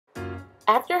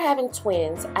After having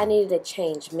twins, I needed a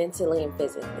change mentally and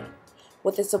physically.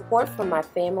 With the support from my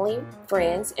family,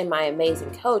 friends, and my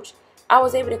amazing coach, I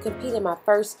was able to compete in my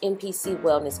first NPC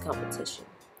wellness competition.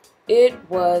 It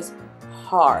was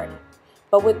hard,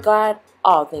 but with God,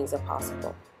 all things are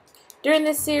possible. During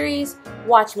this series,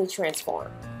 watch me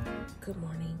transform. Good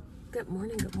morning. Good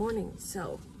morning. Good morning.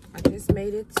 So, I just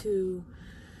made it to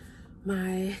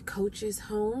my coach's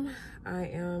home. I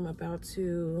am about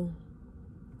to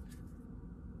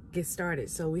get started.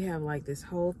 So we have like this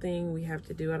whole thing we have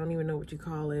to do. I don't even know what you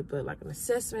call it, but like an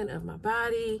assessment of my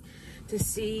body to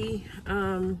see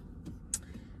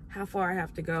how far I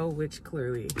have to go, which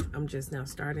clearly I'm just now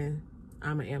starting.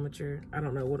 I'm an amateur. I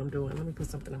don't know what I'm doing. Let me put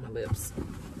something on my lips.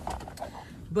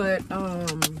 But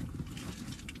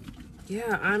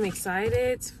yeah, I'm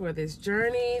excited for this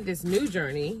journey, this new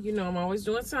journey. You know, I'm always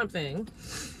doing something.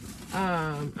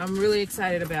 I'm really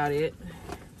excited about it.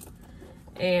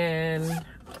 And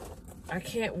I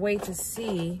can't wait to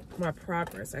see my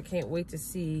progress. I can't wait to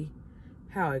see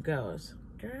how it goes.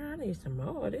 Girl, I need some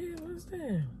more of this. What's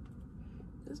that?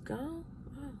 It's gone?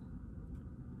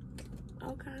 Oh.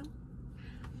 Okay.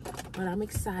 But I'm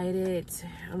excited.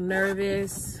 I'm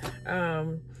nervous.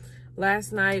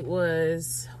 Last night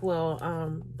was,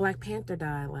 Black Panther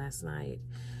died last night.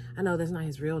 I know that's not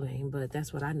his real name, but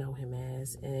that's what I know him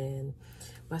as. And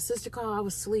my sister called. I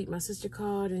was asleep. My sister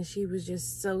called, and she was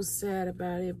just so sad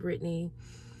about it, Brittany.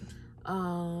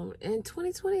 And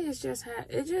 2020 is just,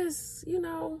 you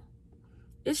know,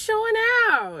 it's showing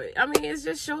out. I mean, it's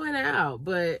just showing out.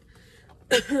 But,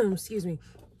 excuse me.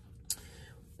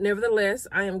 Nevertheless,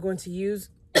 I am going to use,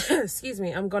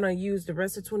 I'm going to use the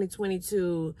rest of 2020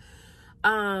 to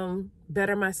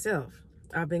better myself.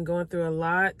 I've been going through a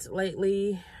lot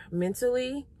lately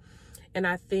mentally, and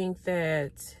I think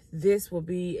that this will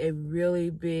be a really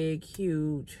big,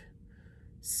 huge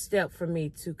step for me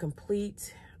to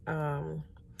complete,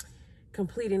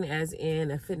 completing as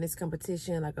in a fitness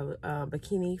competition, like a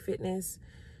bikini fitness,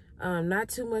 not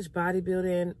too much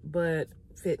bodybuilding, but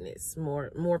fitness,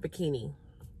 more bikini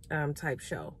type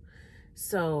show.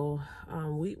 So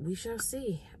we shall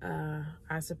see.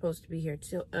 I'm supposed to be here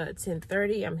till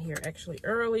 10:30. I'm here actually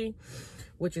early,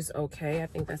 which is okay. I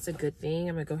think that's a good thing.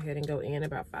 I'm gonna go ahead and go in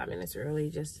about 5 minutes early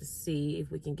just to see if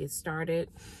we can get started.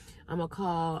 I'm gonna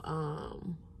call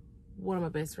one of my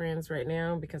best friends right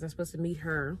now because I'm supposed to meet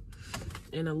her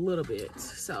in a little bit.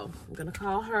 So I'm gonna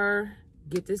call her,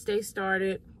 get this day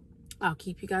started. I'll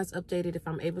keep you guys updated. If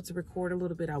I'm able to record a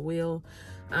little bit, I will,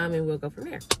 and we'll go from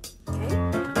there. Okay.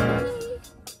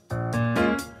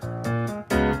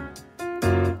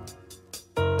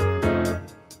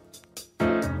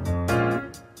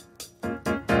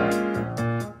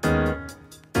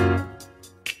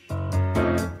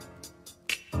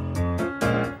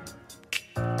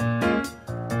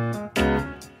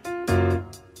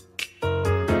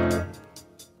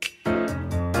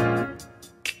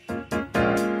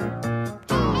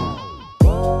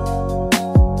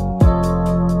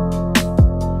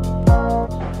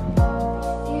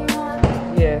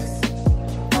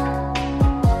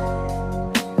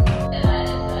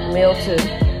 Meal 2,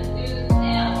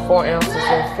 4 ounces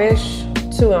of fish,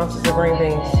 2 ounces of green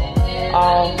beans,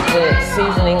 all with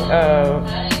seasoning of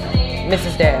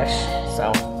Mrs. Dash.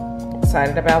 So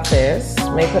excited about this.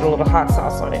 May put a little hot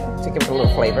sauce on it to give it a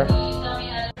little flavor.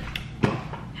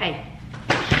 Hey,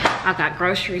 I got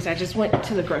groceries. I just went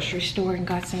to the grocery store and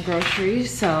got some groceries.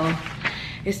 So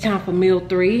it's time for meal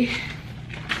 3.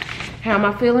 How am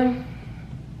I feeling?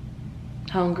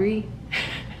 Hungry.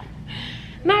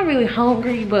 Not really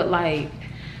hungry, but like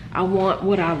I want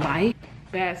what I like,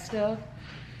 bad stuff.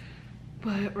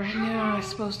 But right now I'm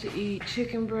supposed to eat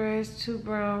chicken breast, 2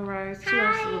 brown rice, 2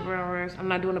 ounces of brown rice. I'm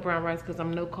not doing the brown rice because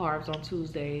I'm no carbs on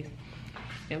Tuesdays.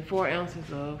 And 4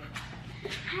 ounces of.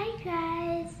 Hi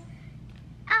guys.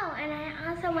 Oh, and I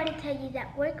also want to tell you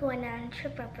that we're going on a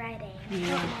trip on Friday.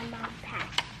 Yeah. My mom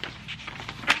packed.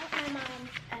 My mom,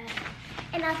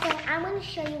 and also I want to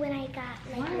show you what I got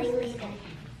like later.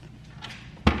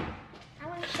 I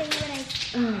want to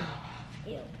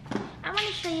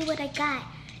show you what I got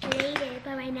later,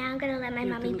 but right now I'm gonna let my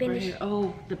mommy finish.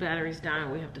 Oh, the battery's dying.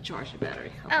 We have to charge the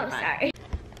battery. Okay, oh, sorry.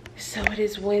 So it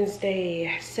is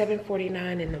Wednesday,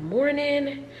 7:49 in the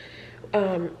morning.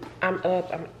 I'm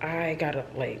up. I got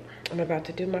up late. I'm about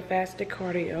to do my fasted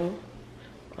cardio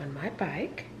on my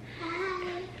bike.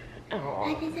 Hi. Oh.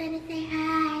 I just want to say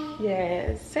hi.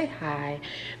 Yes, say hi.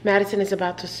 Madison is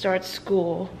about to start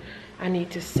school. I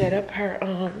need to set up her,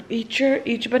 eat your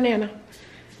banana.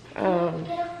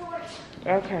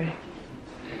 Okay.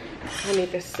 I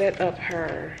need to set up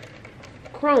her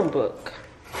Chromebook.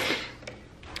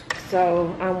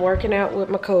 So I'm working out with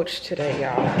my coach today,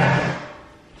 y'all.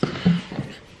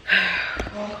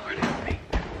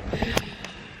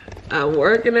 I'm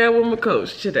working out with my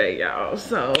coach today, y'all.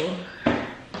 So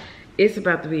it's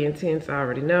about to be intense, I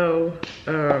already know.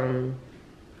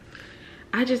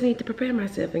 I just need to prepare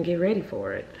myself and get ready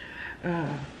for it.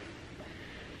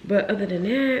 But other than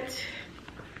that,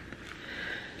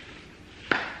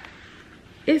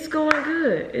 it's going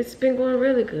good. It's been going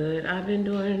really good. I've been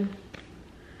doing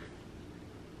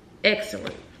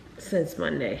excellent since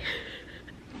Monday.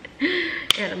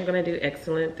 And I'm gonna do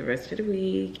excellent the rest of the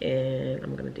week, and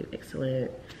I'm gonna do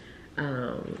excellent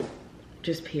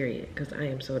just period, because I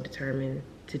am so determined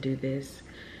to do this.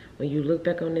 When you look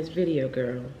back on this video,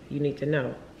 girl, you need to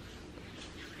know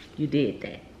you did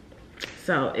that.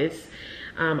 So it's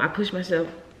I pushed myself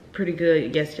pretty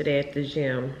good yesterday at the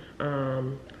gym.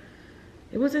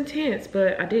 It was intense,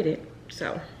 but I did it.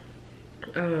 So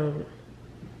oh,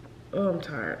 I'm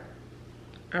tired.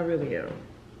 I really am.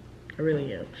 I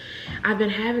really am. I've been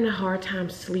having a hard time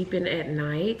sleeping at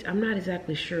night. I'm not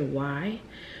exactly sure why,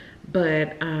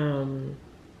 but I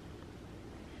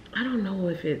don't know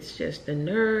if it's just the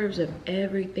nerves of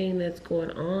everything that's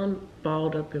going on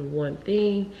balled up in one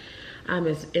thing.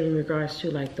 It's in regards to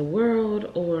like the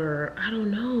world, or I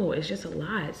don't know. It's just a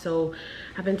lot. So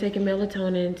I've been taking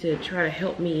melatonin to try to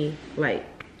help me like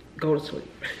go to sleep.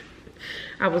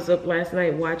 I was up last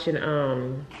night watching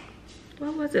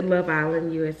what was it, Love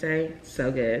Island USA?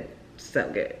 So good, so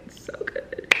good, so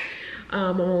good.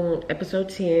 I'm on episode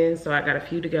 10, so I got a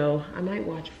few to go. I might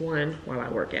watch one while I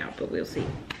work out, but we'll see,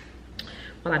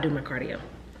 while I do my cardio.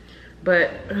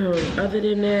 But other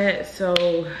than that,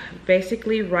 so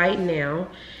basically right now,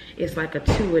 it's like a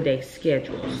 2-a-day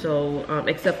schedule. So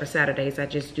except for Saturdays, I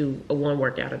just do a 1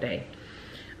 workout a day.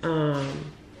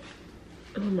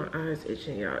 Oh, my eyes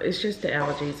itching, y'all. It's just the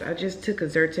allergies. I just took a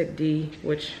Zyrtec D,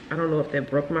 which I don't know if that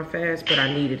broke my fast, but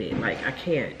I needed it. Like, I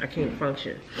can't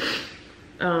function.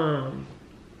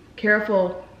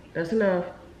 Careful, that's enough.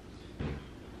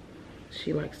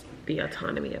 She likes the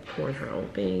autonomy of pouring her own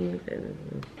things,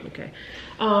 and okay.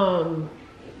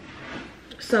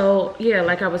 So yeah,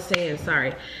 like I was saying,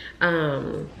 sorry.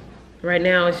 Right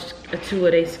now it's a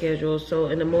 2-a-day schedule. So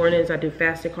in the mornings I do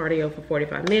fasted cardio for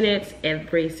 45 minutes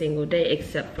every single day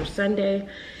except for Sunday.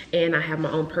 And I have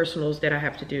my own personals that I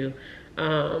have to do.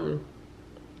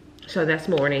 So that's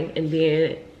morning. And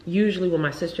then usually when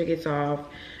my sister gets off,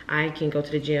 I can go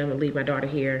to the gym and leave my daughter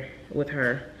here with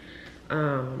her.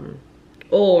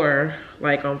 Or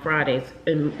like on Fridays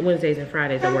and Wednesdays and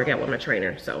Fridays, I work out with my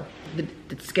trainer. So the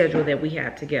schedule that we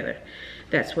have together,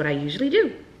 that's what I usually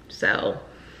do. So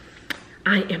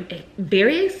I am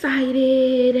very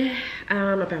excited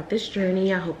about this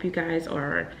journey. I hope you guys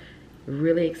are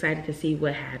really excited to see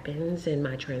what happens in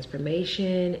my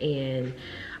transformation and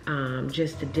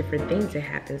just the different things that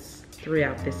happens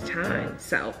throughout this time.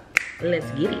 So let's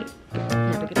get it.